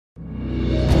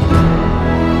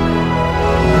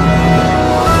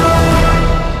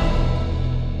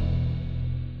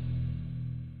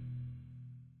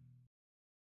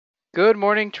Good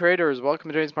morning, traders.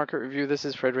 Welcome to today's market review. This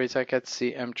is Fred Razak at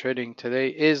CMTrading. Today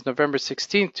is November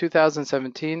 16th,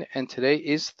 2017, and today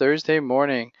is Thursday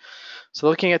morning. So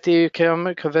looking at the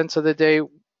economic events of the day,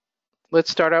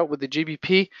 let's start out with the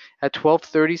GBP at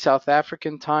 12:30 South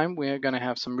African time. We are going to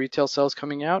have some retail sales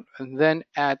coming out, and then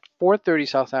at 4:30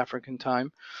 South African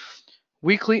time,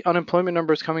 weekly unemployment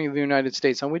numbers coming in the United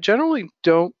States. And we generally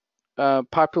don't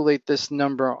populate this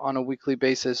number on a weekly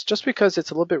basis just because it's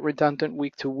a little bit redundant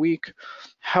week to week.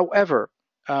 However,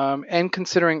 and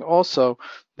considering also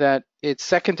that it's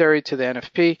secondary to the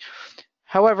NFP.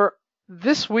 However,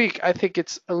 this week I think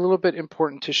it's a little bit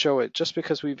important to show it just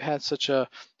because we've had such a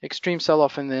extreme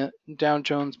sell-off in the Dow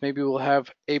Jones. Maybe we'll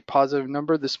have a positive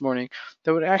number this morning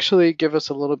that would actually give us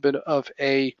a little bit of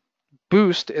a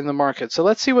boost in the market. So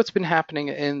let's see what's been happening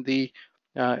in the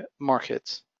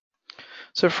markets.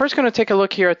 So first going to take a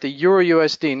look here at the Euro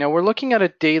USD. Now we're looking at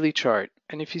a daily chart.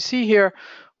 And if you see here,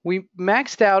 we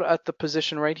maxed out at the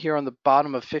position right here on the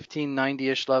bottom of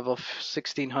 1590-ish level,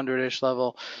 1600-ish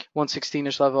level,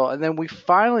 116-ish level. And then we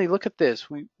finally, look at this,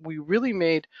 we really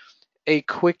made a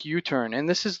quick U-turn. And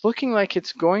this is looking like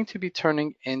it's going to be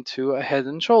turning into a head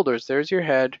and shoulders. There's your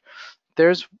head.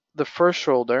 There's the first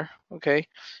shoulder, okay,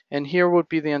 and here would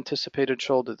be the anticipated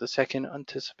shoulder, the second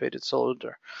anticipated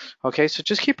shoulder. Okay, so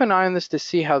just keep an eye on this to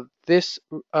see how this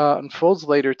unfolds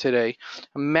later today.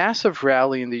 A massive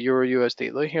rally in the Euro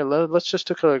USD. Look here, let's just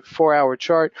look at a 4-hour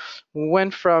chart. We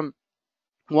went from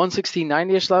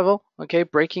 116.90-ish level, okay,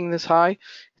 breaking this high,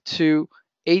 to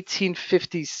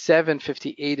 1857,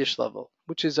 58-ish level,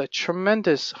 which is a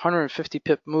tremendous 150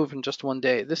 pip move in just one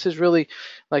day. This is really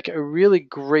like a really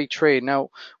great trade. Now,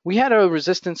 we had a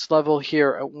resistance level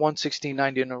here at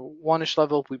 116.90 and a 1-ish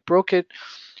level. We broke it.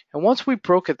 And once we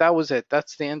broke it, that was it.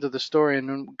 That's the end of the story, and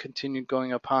then we continued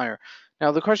going up higher.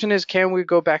 Now, the question is, can we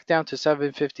go back down to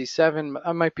 757?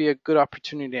 That might be a good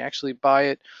opportunity to actually buy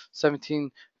it.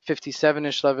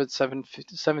 1757-ish level,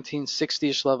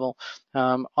 1760-ish level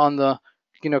on the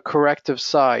corrective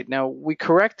side. Now we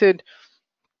corrected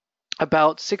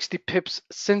about 60 pips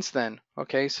since then.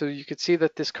 Okay, so you could see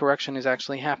that this correction is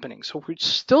actually happening. So we're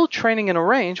still trading in a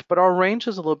range, but our range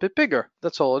is a little bit bigger.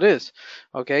 That's all it is.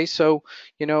 Okay, so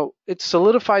it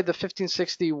solidified the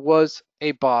 1560 was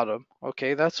a bottom.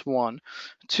 Okay, that's one.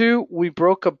 Two, we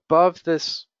broke above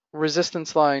this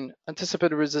resistance line,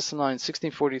 anticipated resistance line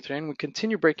 1643, and we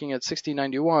continue breaking at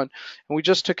 1691, and we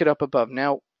just took it up above.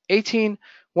 Now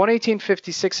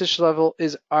 118.56-ish level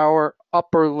is our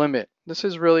upper limit. This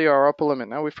is really our upper limit.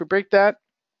 Now, if we break that,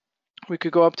 we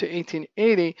could go up to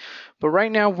 1880, but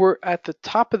right now we're at the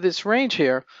top of this range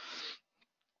here.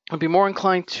 I'd be more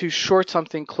inclined to short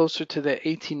something closer to the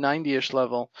 1890-ish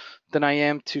level than I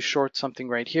am to short something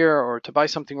right here or to buy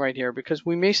something right here, because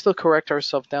we may still correct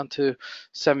ourselves down to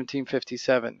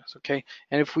 1757. Okay,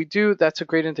 and if we do, that's a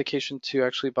great indication to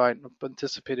actually buy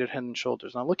anticipated head and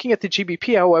shoulders. Now, looking at the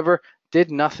GBP, however,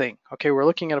 did nothing. Okay, we're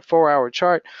looking at a 4-hour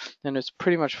chart, and it's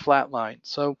pretty much flatline.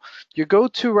 So your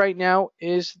go-to right now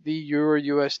is the Euro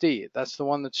USD. That's the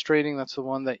one that's trading. That's the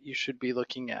one that you should be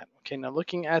looking at. Okay, now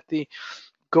looking at the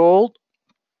gold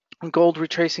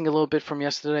retracing a little bit from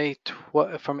yesterday,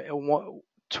 from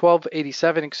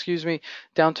 1287,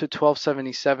 down to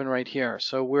 1277 right here.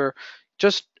 So we're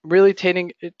just really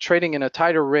trading in a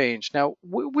tighter range. Now,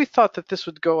 we thought that this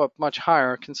would go up much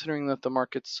higher, considering that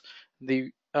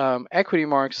the equity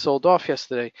marks sold off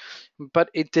yesterday, but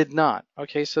it did not.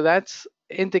 Okay, so that's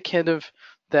indicative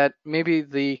that maybe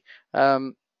the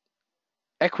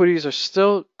equities are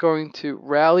still going to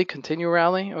continue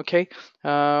rallying, okay,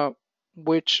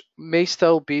 which may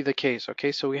still be the case,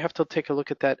 okay, so we have to take a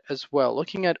look at that as well.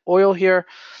 Looking at oil here,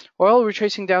 oil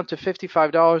retracing down to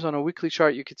 $55 on a weekly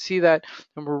chart. You could see that,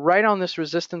 and we're right on this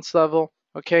resistance level,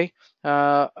 okay,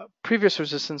 previous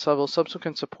resistance level,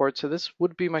 subsequent support. So this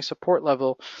would be my support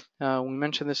level. We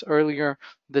mentioned this earlier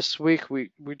this week.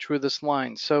 We drew this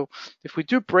line. So if we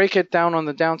do break it down on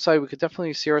the downside, we could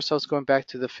definitely see ourselves going back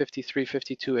to the 53,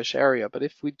 52-ish area. But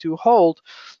if we do hold,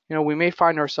 we may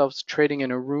find ourselves trading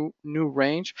in a new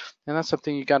range, and that's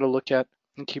something you got to look at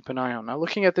and keep an eye on. Now,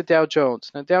 looking at the Dow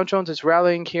Jones. Now, Dow Jones is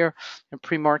rallying here in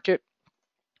pre-market.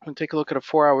 We'll take a look at a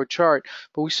 4-hour chart,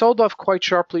 but we sold off quite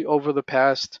sharply over the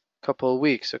past couple of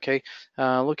weeks, okay?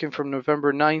 Looking from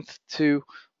November 9th to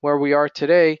where we are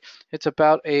today, it's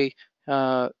about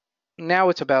now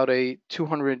it's about a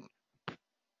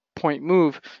 200-point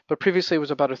move, but previously it was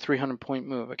about a 300-point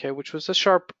move, okay, which was a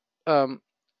sharp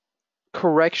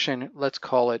correction, let's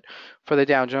call it, for the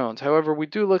Dow Jones. However, we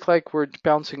do look like we're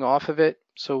bouncing off of it.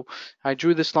 So I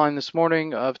drew this line this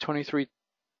morning of 23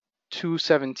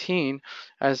 217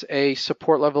 as a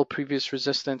support level, previous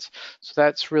resistance. So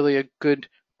that's really a good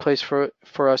place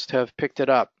for us to have picked it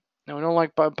up. Now, we don't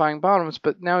like buying bottoms,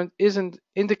 but now it isn't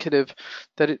indicative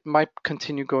that it might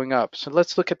continue going up. So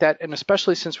let's look at that, and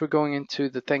especially since we're going into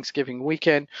the Thanksgiving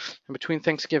weekend, and between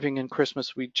Thanksgiving and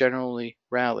Christmas, we generally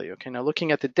rally. Okay, now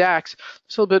looking at the DAX,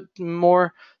 it's a little bit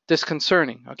more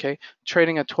disconcerting. Okay,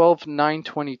 trading at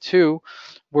 12,922.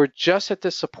 We're just at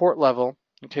this support level.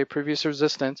 Okay, previous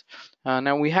resistance.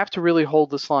 Now we have to really hold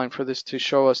this line for this to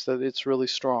show us that it's really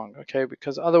strong. Okay,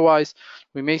 because otherwise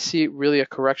we may see really a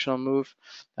correctional move,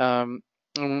 and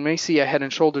we may see a head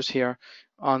and shoulders here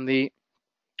on the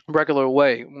regular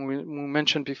way. When we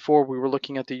mentioned before, we were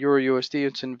looking at the Euro USD.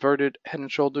 It's inverted head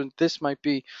and shoulder. This might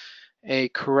be a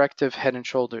corrective head and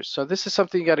shoulders. So this is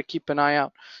something you got to keep an eye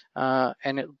out.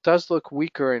 And it does look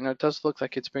weaker, and it does look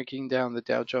like it's breaking down the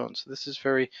Dow Jones. So this is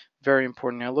very, very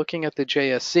important. Now looking at the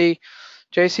JSC,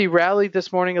 JSC rallied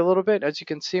this morning a little bit. As you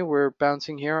can see, we're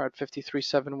bouncing here at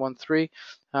 53,713.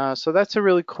 So that's a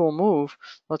really cool move.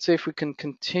 Let's see if we can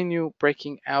continue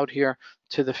breaking out here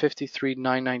to the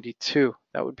 53,992.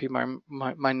 That would be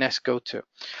my next go-to.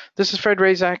 This is Fred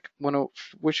Razak. Want to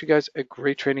wish you guys a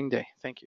great trading day. Thank you.